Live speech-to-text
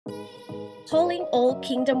Calling all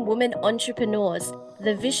Kingdom women entrepreneurs,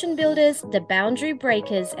 the vision builders, the boundary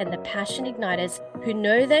breakers, and the passion igniters who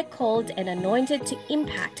know they're called and anointed to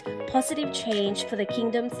impact positive change for the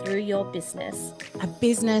kingdom through your business. A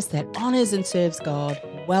business that honors and serves God.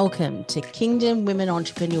 Welcome to Kingdom Women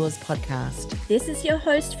Entrepreneurs Podcast. This is your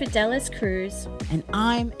host, Fideliz Cruz. And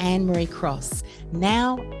I'm Annemarie Cross.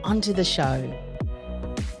 Now, onto the show.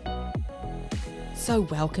 So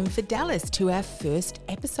welcome, Fideliz, to our first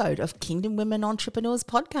episode of Kingdom Women Entrepreneurs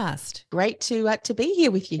Podcast. Great to be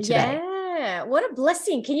here with you today. Yeah, what a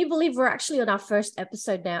blessing. Can you believe we're actually on our first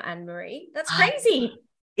episode now, Annemarie? That's crazy.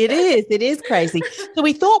 It is crazy. So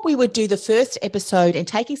we thought we would do the first episode and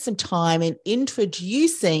taking some time and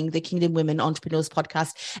introducing the Kingdom Women Entrepreneurs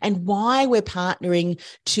Podcast and why we're partnering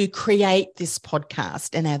to create this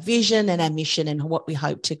podcast and our vision and our mission and what we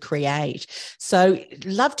hope to create. So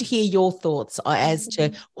love to hear your thoughts as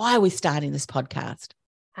to why we're starting this podcast.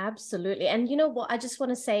 Absolutely. And you know what? I just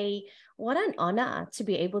want to say, what an honor to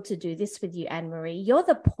be able to do this with you, Annemarie. You're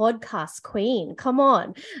the podcast queen. Come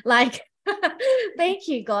on. Thank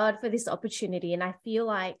you, God, for this opportunity. And I feel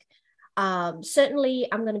like certainly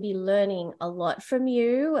I'm going to be learning a lot from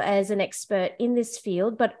you as an expert in this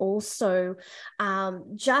field, but also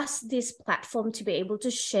just this platform to be able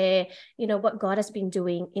to share, what God has been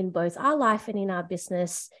doing in both our life and in our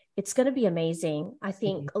business. It's going to be amazing. I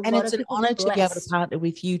think it's an honor to be able to partner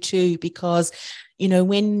with you too, because,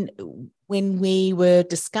 when we were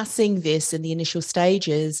discussing this in the initial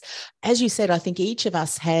stages, as you said, I think each of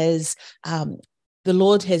us has, the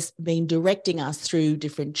Lord has been directing us through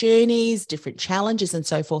different journeys, different challenges and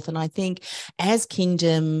so forth. And I think as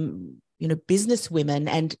Kingdom, business women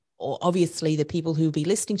and obviously the people who will be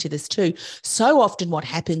listening to this too, so often what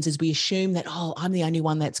happens is we assume that, I'm the only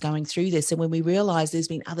one that's going through this. And when we realize there's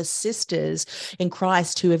been other sisters in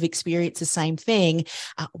Christ who have experienced the same thing,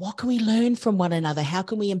 what can we learn from one another? How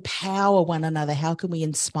can we empower one another? How can we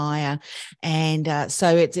inspire? And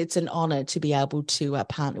so it's an honor to be able to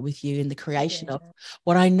partner with you in the creation of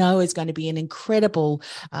what I know is going to be an incredible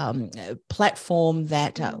platform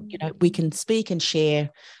that, we can speak and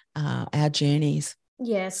share our journeys.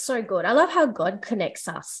 Yeah, so good. I love how God connects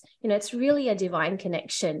us. It's really a divine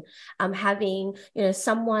connection. Having,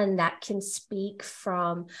 someone that can speak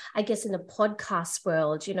from, I guess, in the podcast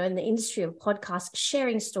world, in the industry of podcasts,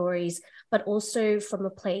 sharing stories, but also from a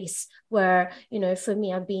place where, for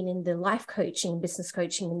me, I've been in the life coaching, business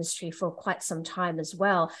coaching industry for quite some time as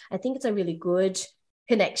well. I think it's a really good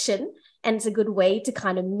connection. And it's a good way to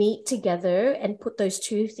kind of meet together and put those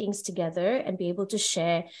two things together and be able to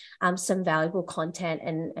share some valuable content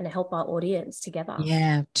and help our audience together.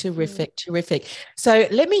 Yeah, terrific. So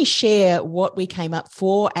let me share what we came up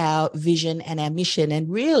for our vision and our mission. And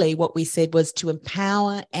really what we said was to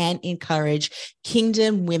empower and encourage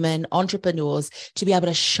Kingdom women entrepreneurs to be able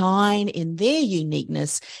to shine in their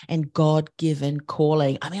uniqueness and God-given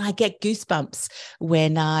calling. I mean, I get goosebumps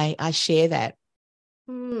when I share that.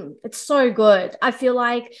 It's so good. I feel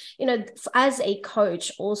like, as a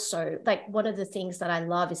coach also, like one of the things that I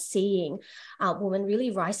love is seeing women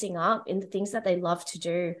really rising up in the things that they love to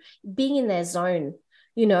do, being in their zone,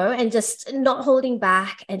 and just not holding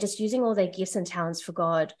back and just using all their gifts and talents for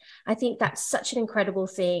God. I think that's such an incredible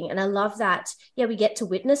thing. And I love that, we get to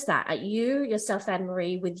witness that at you yourself,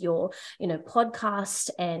 Annemarie, with your, podcast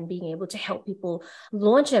and being able to help people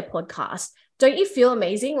launch their podcast. Don't you feel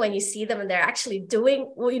amazing when you see them and they're actually doing,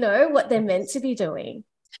 what they're meant to be doing?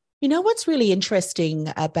 What's really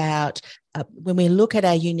interesting about when we look at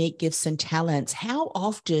our unique gifts and talents, how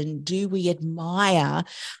often do we admire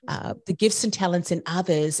the gifts and talents in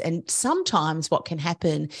others? And sometimes what can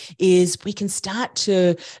happen is we can start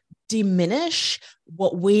to diminish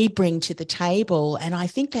what we bring to the table. And I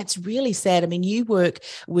think that's really sad. I mean, you work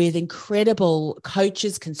with incredible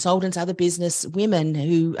coaches, consultants, other business women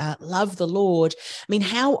who love the Lord. I mean,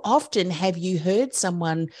 how often have you heard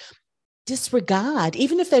someone disregard,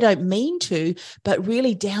 even if they don't mean to, but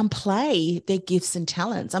really downplay their gifts and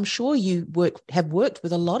talents? I'm sure you have worked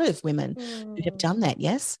with a lot of women who have done that,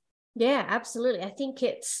 yes? Yeah, absolutely. I think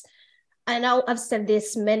and I've said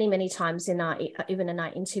this many, many times even in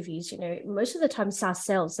our interviews, most of the time it's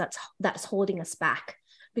ourselves that's holding us back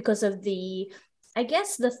because of the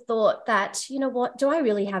thought that, what, do I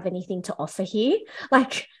really have anything to offer here?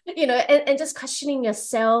 And just questioning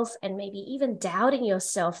yourself and maybe even doubting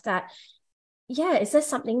yourself that, is there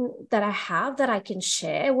something that I have that I can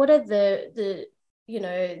share? What are the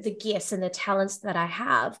gifts and the talents that I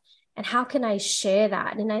have? and how can I share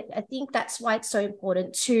that? And I think that's why it's so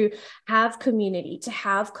important to have community, to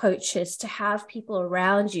have coaches, to have people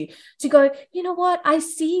around you, to go, you know what, I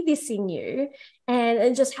see this in you,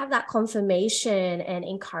 and just have that confirmation and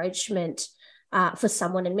encouragement for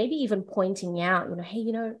someone, and maybe even pointing out,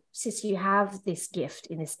 hey, sis, you have this gift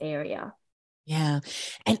in this area. Yeah.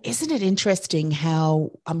 And isn't it interesting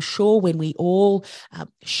how I'm sure when we all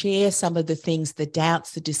share some of the things, the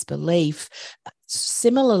doubts, the disbelief,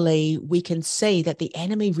 similarly, we can see that the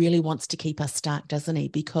enemy really wants to keep us stuck, doesn't he?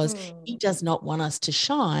 Because he does not want us to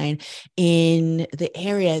shine in the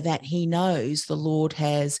area that he knows the Lord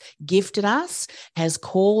has gifted us, has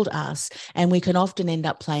called us, and we can often end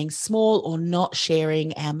up playing small or not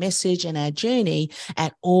sharing our message and our journey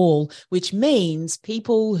at all, which means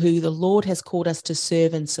people who the Lord has called us to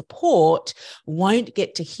serve and support won't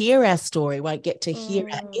get to hear our story, won't get to hear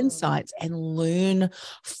our insights and learn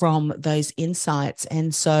from those insights.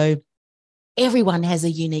 And so everyone has a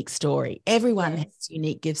unique story. Everyone has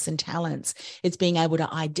unique gifts and talents. It's being able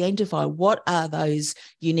to identify what are those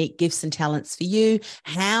unique gifts and talents for you.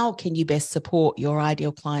 How can you best support your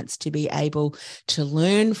ideal clients to be able to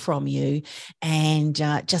learn from you, and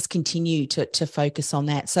just continue to focus on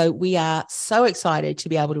that. So we are so excited to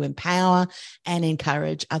be able to empower and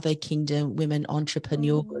encourage other Kingdom women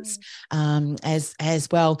entrepreneurs as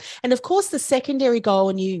well. And of course, the secondary goal,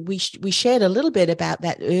 and we shared a little bit about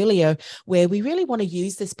that earlier, where we really want to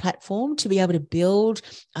use this platform to be able to build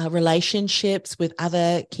relationships with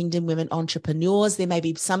other Kingdom women entrepreneurs. There may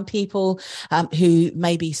be some people who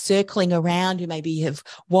may be circling around, who maybe have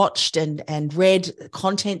watched and read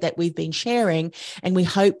content that we've been sharing. And we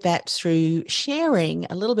hope that through sharing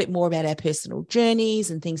a little bit more about our personal journeys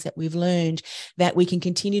and things that we've learned, that we can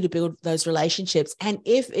continue to build those relationships. And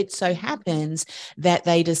if it so happens that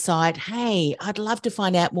they decide, hey, I'd love to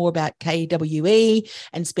find out more about KWE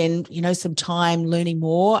and spend, some time learning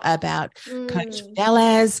more about Coach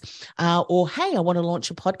Fideliz, or hey, I want to launch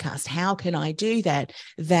a podcast. How can I do that?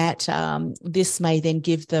 That this may then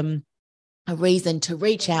give them a reason to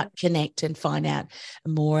reach out, connect, and find out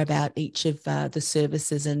more about each of the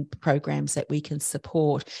services and programs that we can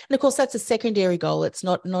support. And of course, that's a secondary goal. It's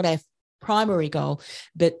not our primary goal,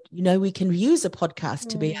 but we can use a podcast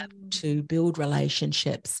to be able to build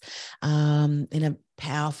relationships in a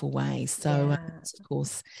powerful way. So that's of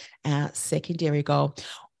course our secondary goal.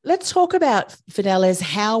 Let's talk about, Fideliz,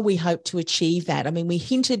 how we hope to achieve that. I mean, we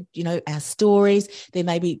hinted, our stories. There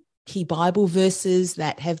may be key Bible verses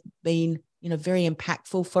that have been very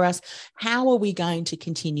impactful for us. How are we going to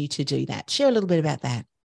continue to do that? Share a little bit about that.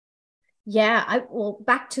 Yeah,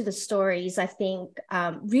 back to the stories, I think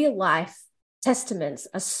real life testaments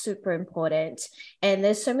are super important. And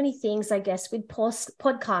there's so many things, I guess, with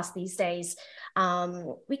podcasts these days.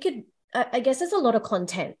 We could, I guess there's a lot of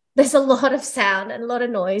content. There's a lot of sound and a lot of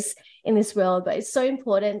noise in this world, but it's so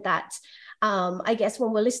important that I guess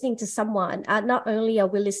when we're listening to someone, not only are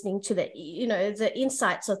we listening to the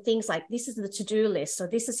insights or things like this is the to-do list, or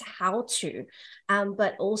this is how to,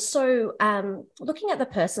 but also looking at the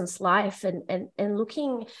person's life and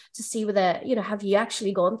looking to see whether, have you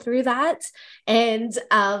actually gone through that? And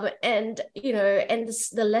the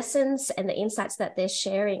lessons and the insights that they're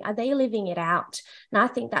sharing, are they living it out? And I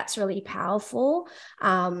think that's really powerful.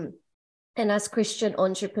 And as Christian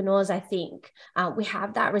entrepreneurs, I think we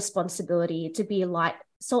have that responsibility to be light,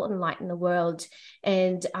 salt and light in the world.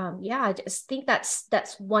 And I just think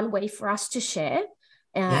that's one way for us to share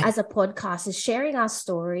as a podcast, is sharing our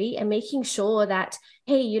story and making sure that,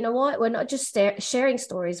 hey, you know what, we're not just sharing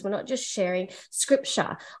stories, we're not just sharing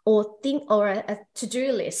scripture or a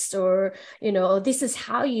to-do list or this is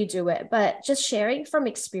how you do it, but just sharing from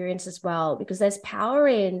experience as well, because there's power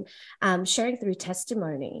in sharing through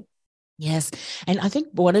testimony. Yes. And I think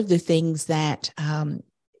one of the things that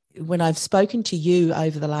when I've spoken to you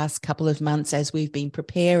over the last couple of months as we've been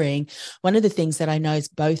preparing, one of the things that I know is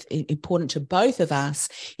both important to both of us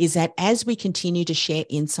is that as we continue to share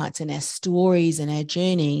insights in our stories and our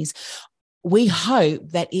journeys, we hope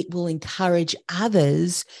that it will encourage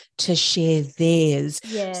others to share theirs.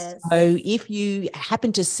 Yes. So if you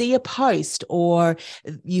happen to see a post or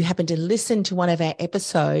you happen to listen to one of our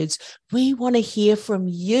episodes, we want to hear from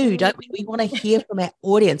you, don't we? We want to hear from our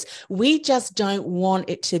audience. We just don't want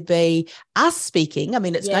it to be us speaking. I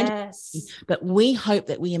mean, it's going to be, but we hope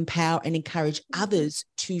that we empower and encourage others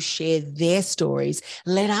to share their stories.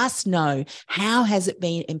 Let us know, how has it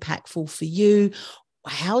been impactful for you?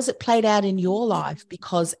 How has it played out in your life?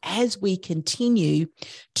 Because as we continue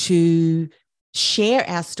to share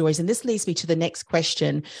our stories, and this leads me to the next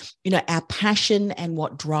question, our passion and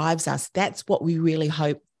what drives us, that's what we really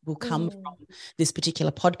hope will come from this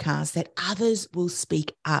particular podcast, that others will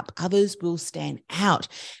speak up, others will stand out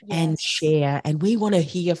and share. And we want to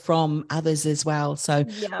hear from others as well. So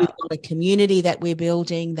we've got a community that we're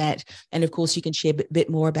building that, and of course you can share a bit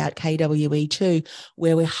more about KWE too,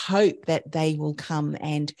 where we hope that they will come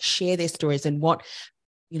and share their stories and what,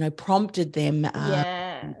 prompted them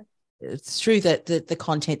through the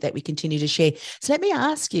content that we continue to share. So let me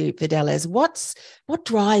ask you, Fideliz, what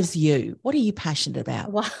drives you? What are you passionate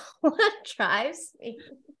about? Wow, what drives me?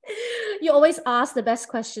 You always ask the best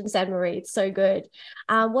questions, Annemarie. It's so good.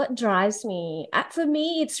 What drives me? For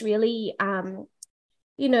me, it's really,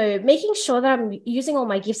 making sure that I'm using all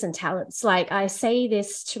my gifts and talents. Like I say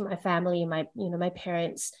this to my family, my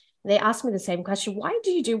parents. They ask me the same question: why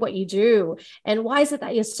do you do what you do? And why is it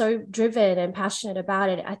that you're so driven and passionate about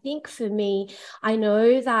it? I think for me, I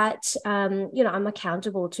know that, I'm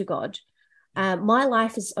accountable to God. My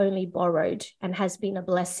life is only borrowed and has been a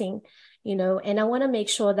blessing, and I want to make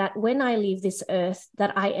sure that when I leave this earth,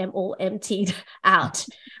 that I am all emptied out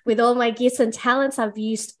with all my gifts and talents. I've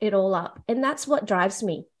used it all up. And that's what drives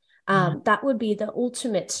me. That would be the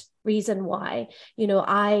ultimate reason why,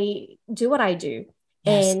 I do what I do.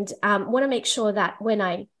 Yes. And want to make sure that when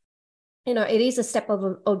I, it is a step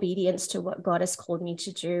of obedience to what God has called me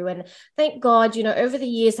to do. And thank God, over the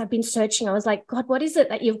years I've been searching. I was like, God, what is it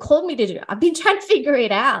that you've called me to do? I've been trying to figure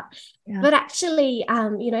it out. Yeah. But actually,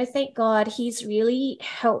 thank God he's really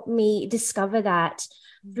helped me discover that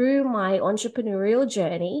through my entrepreneurial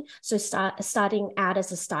journey. So starting out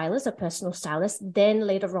as a stylist, a personal stylist, then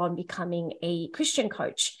later on becoming a Christian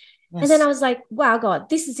coach. Yes. And then I was like, wow, God,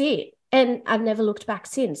 this is it. And I've never looked back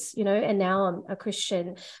since, and now I'm a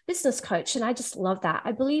Christian business coach. And I just love that.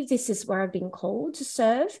 I believe this is where I've been called to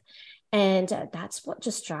serve. And that's what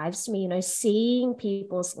just drives me, seeing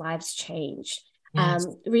people's lives change, yes.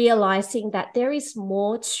 Realizing that there is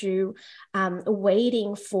more to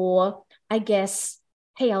waiting for, I guess,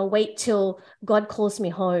 hey, I'll wait till God calls me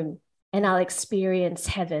home and I'll experience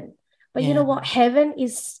heaven. But you know what? Heaven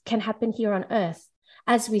can happen here on earth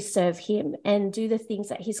as we serve him and do the things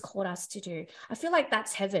that he's called us to do. I feel like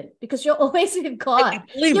that's heaven because you're always with God.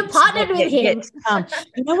 You're partnered with him.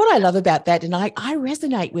 You know what I love about that, and I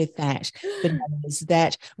resonate with that, is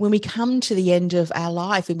that when we come to the end of our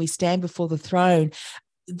life and we stand before the throne,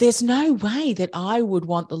 there's no way that I would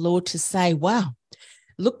want the Lord to say, wow,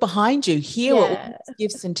 look behind you, here are all these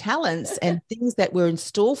gifts and talents and things that were in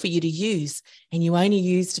store for you to use, and you only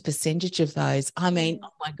used a percentage of those. I mean, oh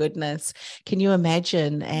my goodness, can you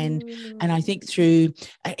imagine? And I think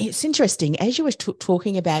it's interesting, as you were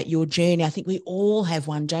talking about your journey, I think we all have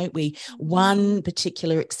one, don't we? One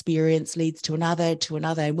particular experience leads to another,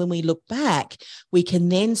 and when we look back, we can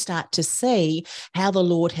then start to see how the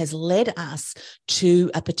Lord has led us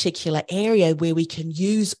to a particular area where we can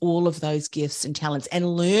use all of those gifts and talents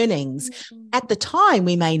and learnings. At the time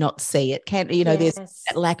we may not see it, there's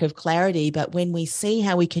that lack of clarity, but when we see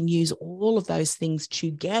how we can use all of those things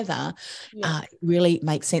together, it really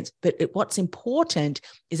makes sense. But what's important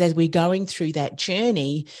is, as we're going through that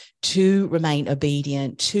journey, to remain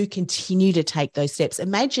obedient, to continue to take those steps.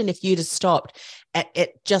 Imagine if you'd have stopped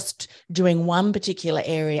at just doing one particular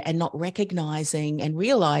area and not recognizing and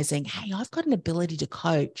realizing, hey, I've got an ability to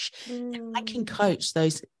coach. And I can coach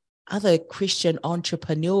those other Christian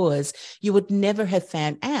entrepreneurs. You would never have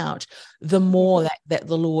found out the more that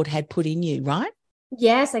the Lord had put in you, right?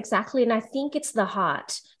 Yes, exactly. And I think it's the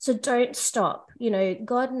heart. So don't stop.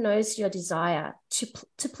 God knows your desire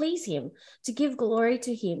to please him, to give glory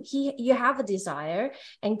to him. You have a desire,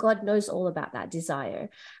 and God knows all about that desire,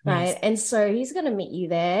 right? Yes. And so he's going to meet you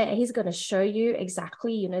there, and he's going to show you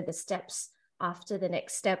exactly, the steps after the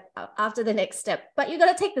next step, but you're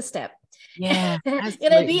going to take the step. Yeah. You're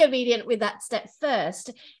going to be obedient with that step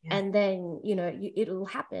first, and then, it'll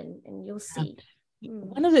happen and you'll see.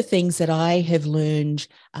 One of the things that I have learned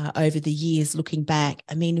over the years, looking back,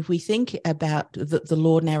 I mean, if we think about the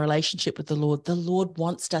Lord and our relationship with the Lord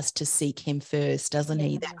wants us to seek him first, doesn't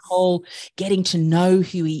he? That whole getting to know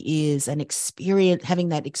who he is and having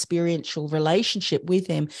that experiential relationship with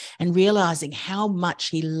him, and realizing how much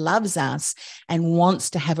he loves us and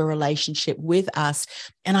wants to have a relationship with us.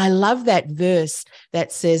 And I love that verse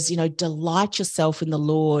that says, delight yourself in the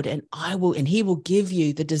Lord, and he will give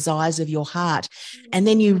you the desires of your heart. And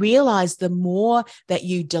then you realize the more that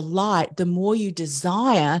you delight, the more you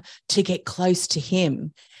desire to get close to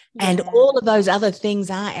him. Yeah. And all of those other things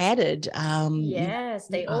are added. Yes,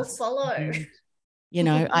 they all follow.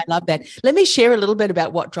 I love that. Let me share a little bit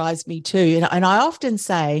about what drives me too. And I often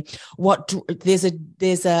say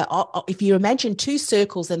if you imagine two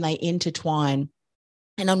circles and they intertwine,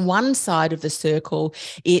 And on one side of the circle,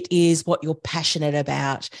 it is what you're passionate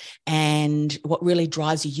about and what really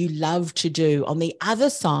drives you, you love to do. On the other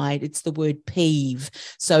side, it's the word peeve.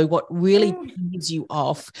 So what really peeves you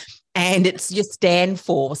off, and it's your stand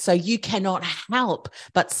for. So you cannot help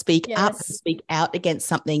but speak up and speak out against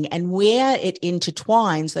something. And where it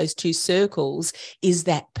intertwines, those two circles, is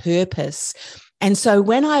that purpose. And so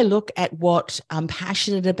when I look at what I'm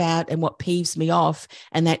passionate about and what peeves me off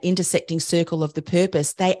and that intersecting circle of the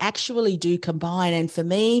purpose, they actually do combine. And for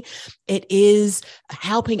me, it is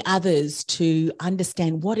helping others to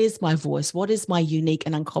understand what is my voice, what is my unique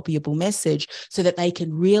and uncopyable message, so that they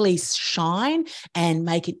can really shine and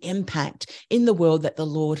make an impact in the world that the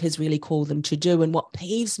Lord has really called them to do. And what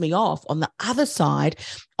peeves me off on the other side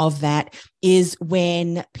of that is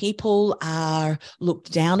when people are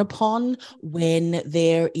looked down upon, when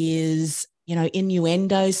there is,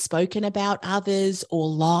 innuendos spoken about others, or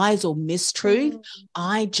lies or mistruth.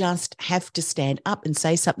 I just have to stand up and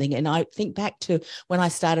say something. And I think back to when I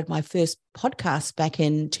started my first podcast back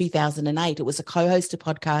in 2008. It was a co-hosted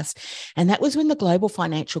podcast. And that was when the global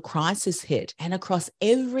financial crisis hit. And across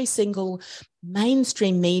every single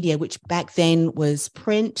mainstream media, which back then was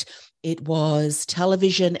print, it was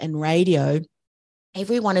television and radio,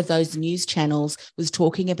 every one of those news channels was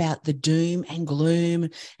talking about the doom and gloom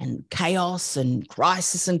and chaos and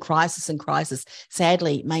crisis and crisis and crisis.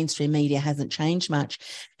 Sadly, mainstream media hasn't changed much.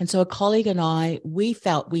 And so a colleague and I, we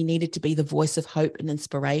felt we needed to be the voice of hope and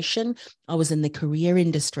inspiration. I was in the career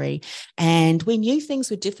industry and we knew things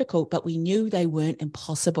were difficult, but we knew they weren't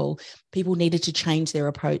impossible. People needed to change their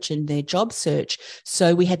approach in their job search.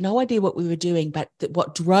 So we had no idea what we were doing, but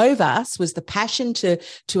what drove us was the passion to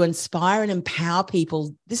inspire and empower people.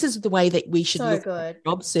 This is the way that we should look at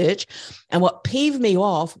job search. And what peeved me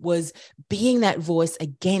off was being that voice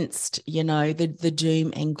against, the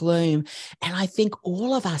doom and gloom. And I think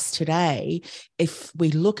all of us today, if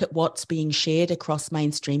we look at what's being shared across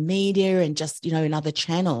mainstream media and just, in other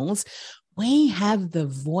channels, we have the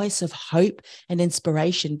voice of hope and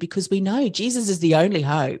inspiration because we know Jesus is the only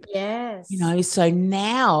hope. Yes. So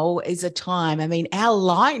now is a time. I mean, our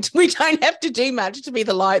light, we don't have to do much to be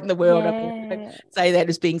the light in the world. Yeah. I mean, I don't say that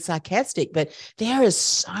as being sarcastic, but there is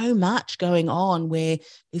so much going on where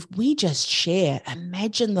if we just share,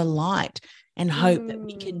 imagine the light and hope that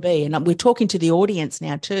we can be. And we're talking to the audience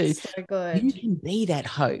now too. So good. You can be that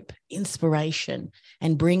hope, inspiration,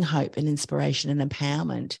 and bring hope and inspiration and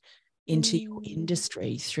empowerment into your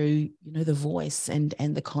industry through, the voice and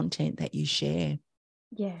the content that you share.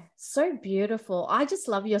 Yeah, so beautiful. I just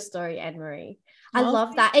love your story, Annemarie. I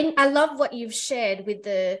love that. And I love what you've shared with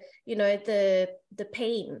the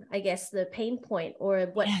pain, I guess, the pain point or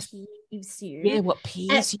what peeves you. Yeah, what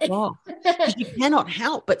peeves you off. Because you cannot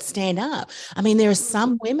help but stand up. I mean, there are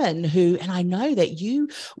some women who, and I know that you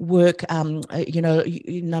work, a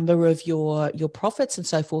number of your prophets and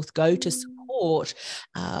so forth go to support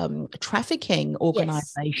trafficking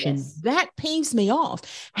organizations. Yes. That peeves me off.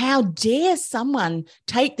 How dare someone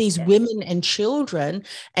take these women and children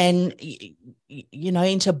and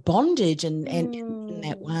into bondage and in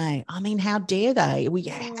that way? I mean, how dare they? We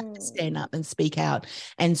have to stand up and speak out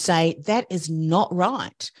and say that is not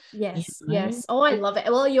right. Yes. Oh, I love it.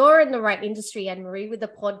 Well, you're in the right industry, Annemarie, with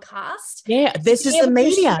the podcast. Yeah, this is the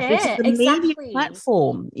media. This is the media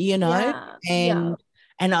platform,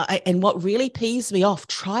 And what really peeves me off,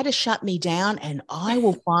 try to shut me down and I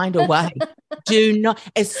will find a way. Do not,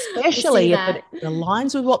 especially if it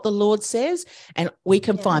aligns with what the Lord says, and we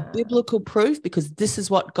can find biblical proof because this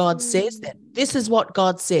is what God says, that this is what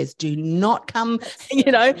God says. Do not come,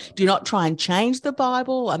 do not try and change the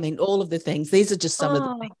Bible. I mean, all of the things. These are just some of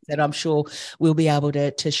the things that I'm sure we'll be able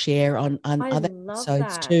to share on other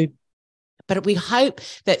episodes too. But we hope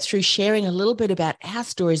that through sharing a little bit about our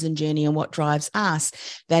stories and journey and what drives us,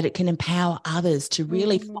 that it can empower others to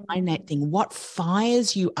really find that thing. What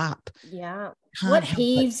fires you up? Yeah. What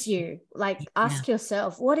peeves you? Like, ask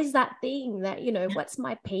yourself, what is that thing that, what's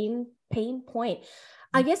my pain point?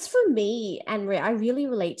 I guess for me, Annemarie, I really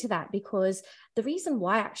relate to that because the reason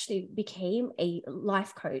why I actually became a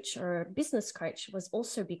life coach or a business coach was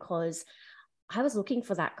also because I was looking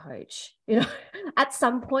for that coach. At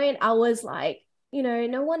some point I was like,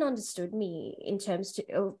 no one understood me in terms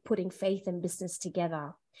of putting faith and business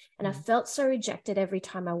together. And I felt so rejected every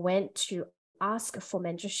time I went to ask for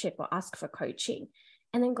mentorship or ask for coaching.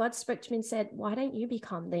 And then God spoke to me and said, why don't you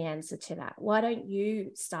become the answer to that? Why don't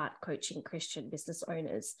you start coaching Christian business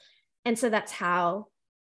owners? And so that's how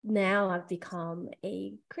now I've become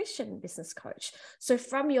a Christian business coach. So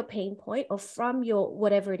from your pain point or from your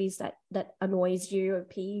whatever it is that annoys you or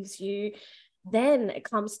peeves you, then it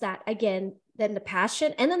comes that, again, then the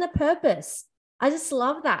passion, and then the purpose. I just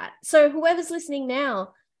love that. So whoever's listening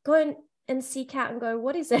now, go and seek out and go,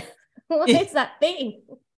 what is it? What is that thing?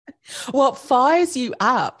 What fires you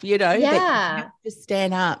up, you know, that you Yeah. have to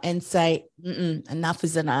stand up and say, enough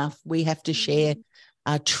is enough. We have to share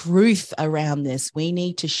truth around this. We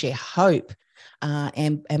need to share hope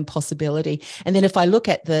and possibility. And then if I look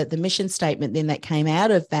at the mission statement then that came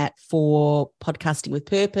out of that for Podcasting with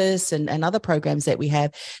Purpose and other programs that we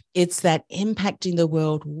have, it's that impacting the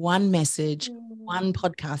world, one message, one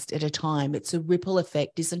podcast at a time. It's a ripple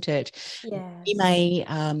effect, isn't it? Yes. We may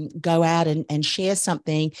go out and share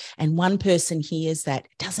something, and one person hears that.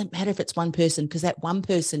 It doesn't matter if it's one person, because that one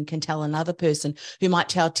person can tell another person who might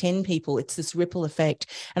tell 10 people. It's this ripple effect.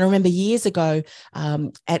 And I remember years ago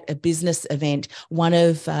at a business event, one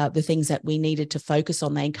of the things that we needed to focus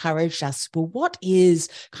on, they encouraged us, well, what is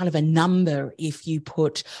kind of a number if you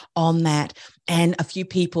put on that? And a few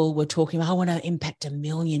people were talking, I want to impact 1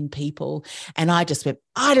 million people. And I just went,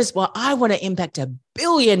 I want to impact 1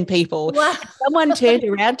 billion people. Wow. Someone turned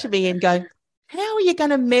around to me and go, how are you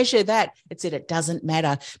going to measure that? It said, it doesn't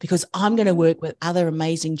matter, because I'm going to work with other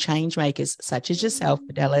amazing change makers, such as yourself,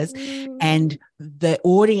 Fideliz, and the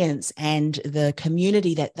audience and the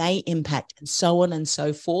community that they impact, and so on and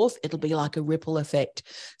so forth. It'll be like a ripple effect.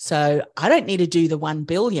 So I don't need to do the 1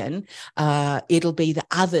 billion. It'll be the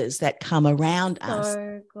others that come around us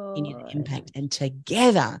in an impact, and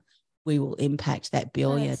together we will impact that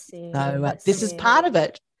billion. So this is part of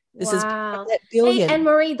it. This is part of that billion. Hey,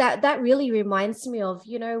 Annemarie, that really reminds me of,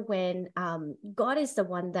 when God is the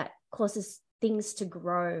one that causes things to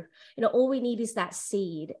grow. All we need is that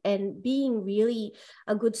seed, and being really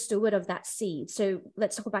a good steward of that seed. So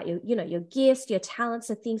let's talk about your gifts, your talents,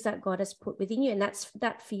 the things that God has put within you. And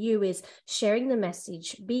that for you is sharing the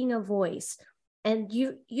message, being a voice, and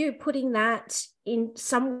you putting that in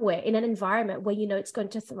somewhere, in an environment where it's going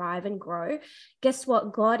to thrive and grow. Guess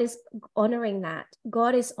what? God is honoring that.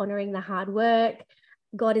 God is honoring the hard work.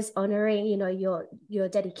 God is honoring, your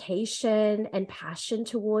dedication and passion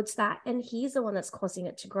towards that. And he's the one that's causing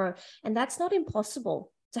it to grow. And that's not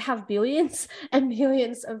impossible, to have billions and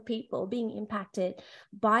millions of people being impacted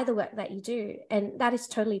by the work that you do. And that is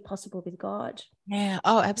totally possible with God. Yeah.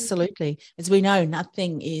 Oh, absolutely. As we know,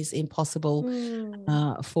 nothing is impossible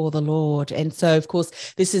for the Lord. And so, of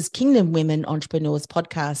course, this is Kingdom Women Entrepreneurs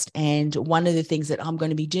Podcast. And one of the things that I'm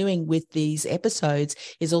going to be doing with these episodes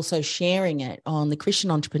is also sharing it on the Christian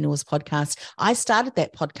Entrepreneurs Podcast. I started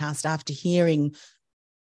that podcast after hearing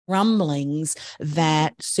rumblings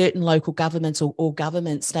that certain local governments or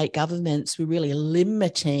state governments were really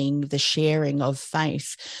limiting the sharing of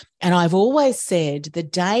faith. And I've always said, the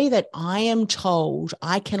day that I am told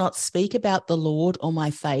I cannot speak about the Lord or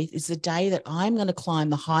my faith is the day that I'm going to climb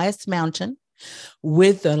the highest mountain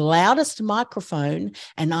with the loudest microphone,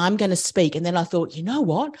 and I'm going to speak. And then I thought, you know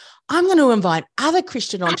what? I'm going to invite other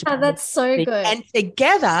Christian entrepreneurs. That's so good. And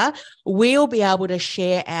together we'll be able to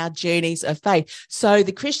share our journeys of faith. So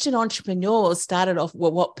the Christian entrepreneurs started off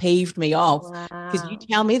with what peeved me off. Because you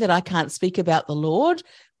tell me that I can't speak about the Lord.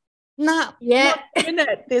 No, yeah,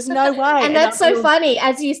 there's no way. And that's so funny.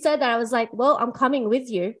 As you said that, I was like, well, I'm coming with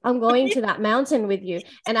you. I'm going to that mountain with you,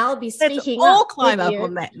 and I'll be speaking. Let's all climb up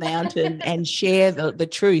on that mountain and share the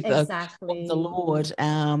truth exactly. of the Lord.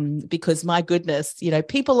 Because my goodness,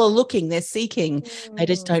 people are looking, they're seeking. They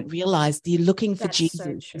just don't realize they're looking for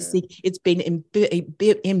Jesus. So it's been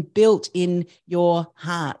inbuilt in your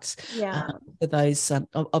heart. Yeah. For those,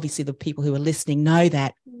 obviously, the people who are listening know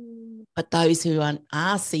that. But those who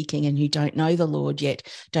are seeking and who don't know the Lord yet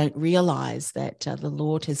don't realize that the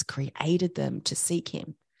Lord has created them to seek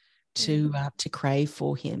him, to crave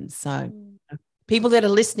for him. So people that are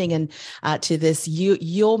listening and to this,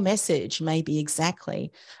 your message may be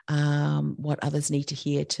exactly what others need to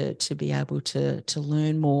hear to be able to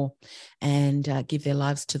learn more and give their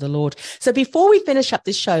lives to the Lord. So before we finish up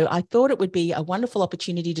this show, I thought it would be a wonderful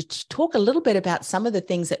opportunity to talk a little bit about some of the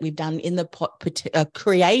things that we've done in the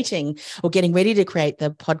creating or getting ready to create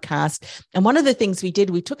the podcast. And one of the things we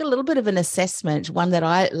did, we took a little bit of an assessment, one that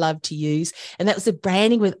I love to use, and that was the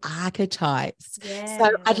branding with archetypes. Yeah.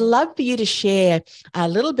 So I'd love for you to share a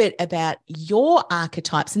little bit about your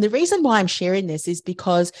archetypes. And the reason why I'm sharing this is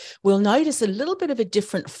because we'll notice a little bit of a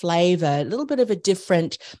different flavor, a little bit of a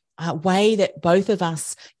different way that both of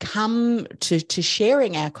us come to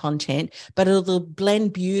sharing our content, but it'll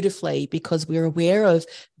blend beautifully because we're aware of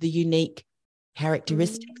the unique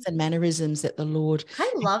characteristics and mannerisms that the Lord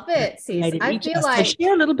I love it, sis. created I each of feel us. So like,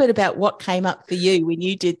 share a little bit about what came up for you when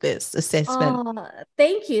you did this assessment. oh,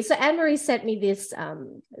 thank you. So Annemarie sent me this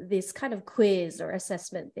kind of quiz or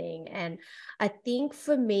assessment thing, and I think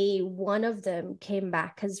for me, one of them came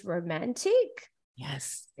back as romantic.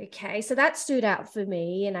 Yes. Okay, so that stood out for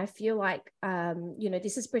me, and I feel like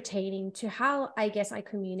this is pertaining to how I guess I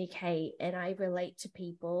communicate and I relate to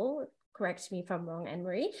people. Correct me if I'm wrong,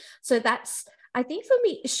 Annemarie. So that's, I think for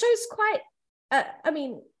me, it shows quite.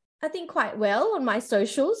 I think quite well on my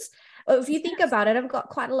socials. If you think about it, I've got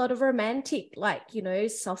quite a lot of romantic,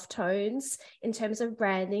 soft tones in terms of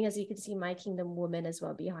branding, as you can see, my Kingdom Woman as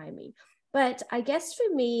well behind me. But I guess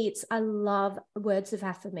for me, I love words of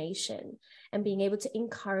affirmation and being able to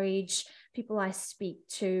encourage people I speak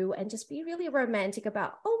to and just be really romantic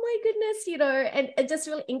about, oh my goodness, and just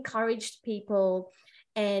really encourage people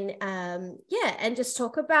and and just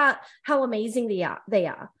talk about how amazing they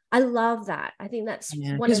are. I love that. I think that's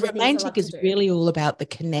one of the things I love to do. Because romantic is really all about the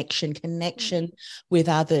connection with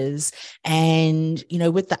others. And,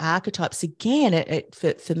 with the archetypes, again,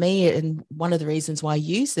 for me, and one of the reasons why I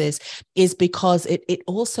use this is because it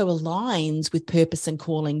also aligns with purpose and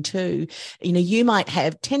calling too. You might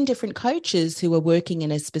have 10 different coaches who are working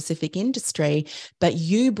in a specific industry, but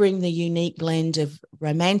you bring the unique blend of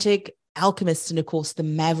romantic, alchemist, and of course the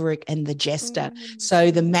maverick and the jester.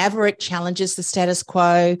 So the maverick challenges the status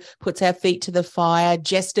quo, puts our feet to the fire.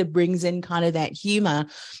 Jester brings in kind of that humor,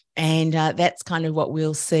 and that's kind of what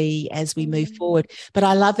we'll see as we move forward. But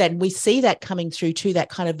I love that, and we see that coming through too, that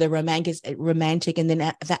kind of the romantic, and then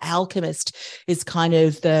the alchemist is kind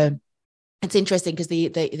of it's interesting because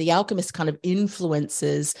the alchemist kind of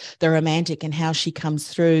influences the romantic and how she comes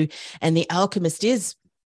through. And the alchemist is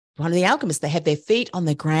one of the alchemists. They have their feet on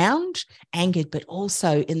the ground, anchored, but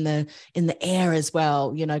also in the air as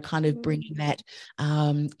well, kind of bringing that,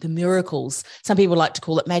 the miracles. Some people like to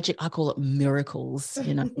call it magic. I call it miracles,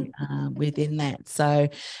 within that. So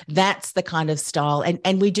that's the kind of style.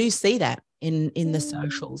 And we do see that in the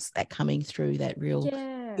socials, that coming through, that real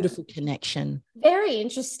beautiful connection. Very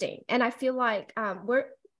interesting. And I feel like we're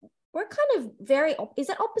kind of very, is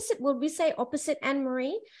that opposite? Would we say opposite,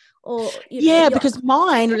 Annemarie? Or because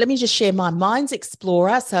let me just share mine's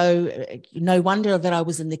explorer. So no wonder that I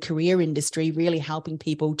was in the career industry, really helping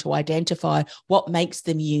people to identify what makes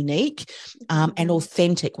them unique, and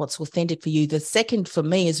authentic. What's authentic for you? The second for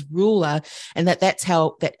me is ruler, and that's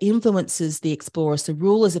how that influences the explorer. So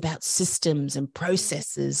ruler is about systems and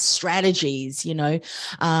processes, strategies,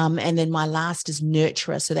 and then my last is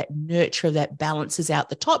nurturer. So that nurturer that balances out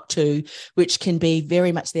the top two, which can be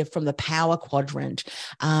very much there from the power quadrant.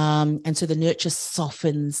 And so the nurture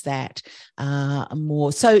softens that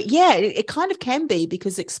more. So it kind of can be,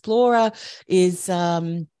 because explorer is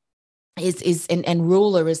and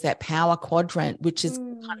ruler is that power quadrant, which is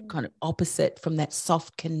kind of opposite from that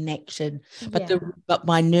soft connection. But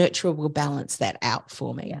my nurturer will balance that out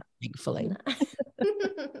for me, thankfully.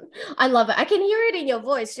 I love it. I can hear it in your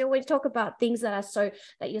voice. You always talk about things that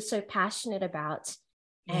you're so passionate about.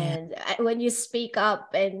 And when you speak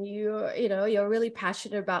up and you're really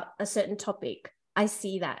passionate about a certain topic, I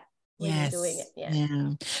see that when you're doing it.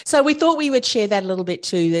 Yeah. So we thought we would share that a little bit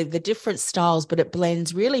too, the different styles, but it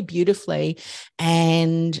blends really beautifully.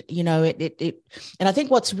 And, and I think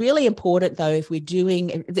what's really important though,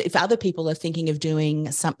 if other people are thinking of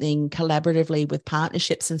doing something collaboratively with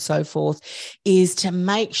partnerships and so forth, is to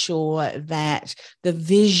make sure that the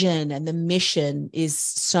vision and the mission is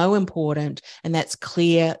so important, and that's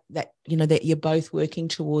clear, that that you're both working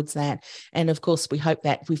towards that. And of course, we hope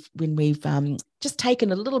that when we've just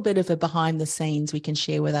taken a little bit of a behind the scenes, we can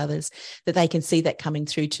share with others, that they can see that coming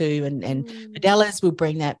through too. And Fideliz will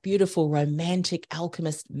bring that beautiful romantic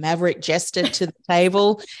alchemist maverick jester to the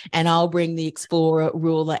table, and I'll bring the explorer,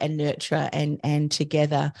 ruler, and nurturer, and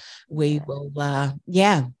together we will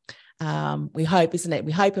we hope, isn't it?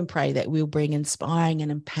 We hope and pray that we'll bring inspiring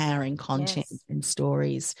and empowering content and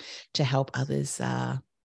stories to help others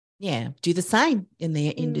do the same in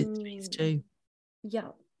their industries too. Yeah.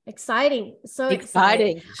 Exciting. So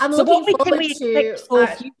exciting. I'm looking forward to expect for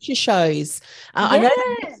future shows. I know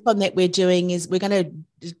the next one that we're doing is we're going to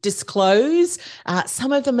disclose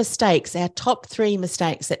some of the mistakes, our top 3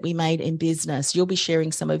 mistakes that we made in business. You'll be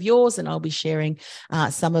sharing some of yours, and I'll be sharing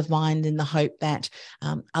some of mine, in the hope that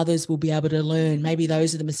others will be able to learn. Maybe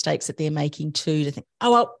those are the mistakes that they're making too, to think,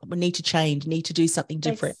 we need to change, need to do something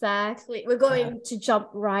different. Exactly. We're going to jump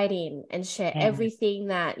right in and share everything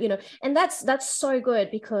that, and that's so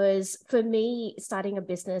good, because for me, starting a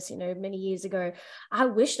business, many years ago, I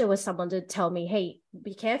wish there was someone to tell me, hey,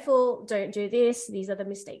 be careful, don't do this. These are the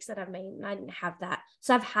mistakes that I've made. And I didn't have that.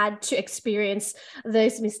 So I've had to experience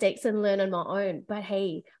those mistakes and learn on my own. But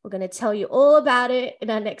hey, we're going to tell you all about it in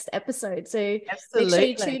our next episode. So make sure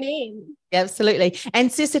you tune in. Absolutely. And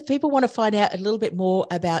sis, if people want to find out a little bit more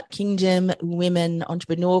about Kingdom Women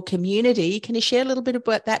Entrepreneur Community, can you share a little bit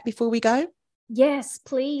about that before we go? Yes,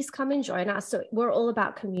 please come and join us. So we're all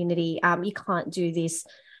about community. You can't do this,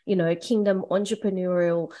 kingdom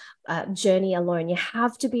entrepreneurial journey alone. You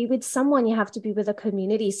have to be with someone. You have to be with a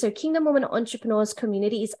community. So Kingdom Women Entrepreneurs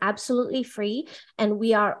Community is absolutely free, and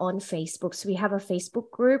we are on Facebook. So we have a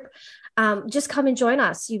Facebook group. Just come and join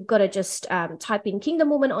us. You've got to just type in Kingdom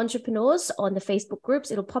Women Entrepreneurs on the Facebook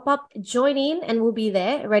groups. It'll pop up. Join in, and we'll be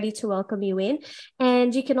there ready to welcome you in.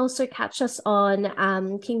 And you can also catch us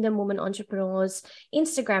on Kingdom Women Entrepreneurs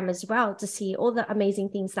Instagram as well to see all the amazing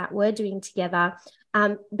things that we're doing together.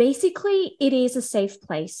 Basically, it is a safe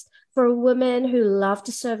place for women who love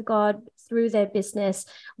to serve God through their business.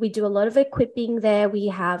 We do a lot of equipping there. We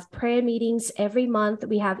have prayer meetings every month.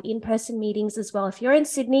 We have in-person meetings as well if you're in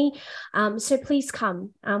Sydney. So please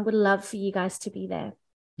come. We'd love for you guys to be there.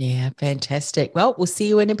 Yeah, fantastic. Well, we'll see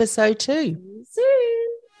you in episode 2. See you soon.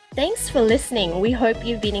 Thanks for listening. We hope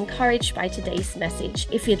you've been encouraged by today's message.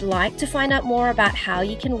 If you'd like to find out more about how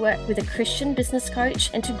you can work with a Christian business coach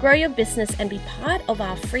and to grow your business and be part of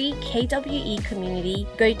our free KWE community,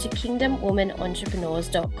 go to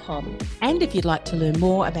kingdomwomenoentrepreneurs.com. And if you'd like to learn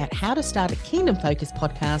more about how to start a kingdom-focused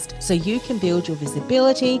podcast so you can build your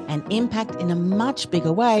visibility and impact in a much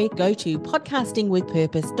bigger way, go to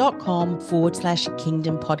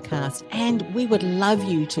podcastingwithpurpose.com/kingdom podcast. And we would love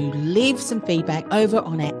you to leave some feedback over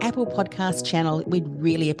on our Apple Podcast channel. We'd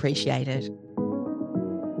really appreciate it.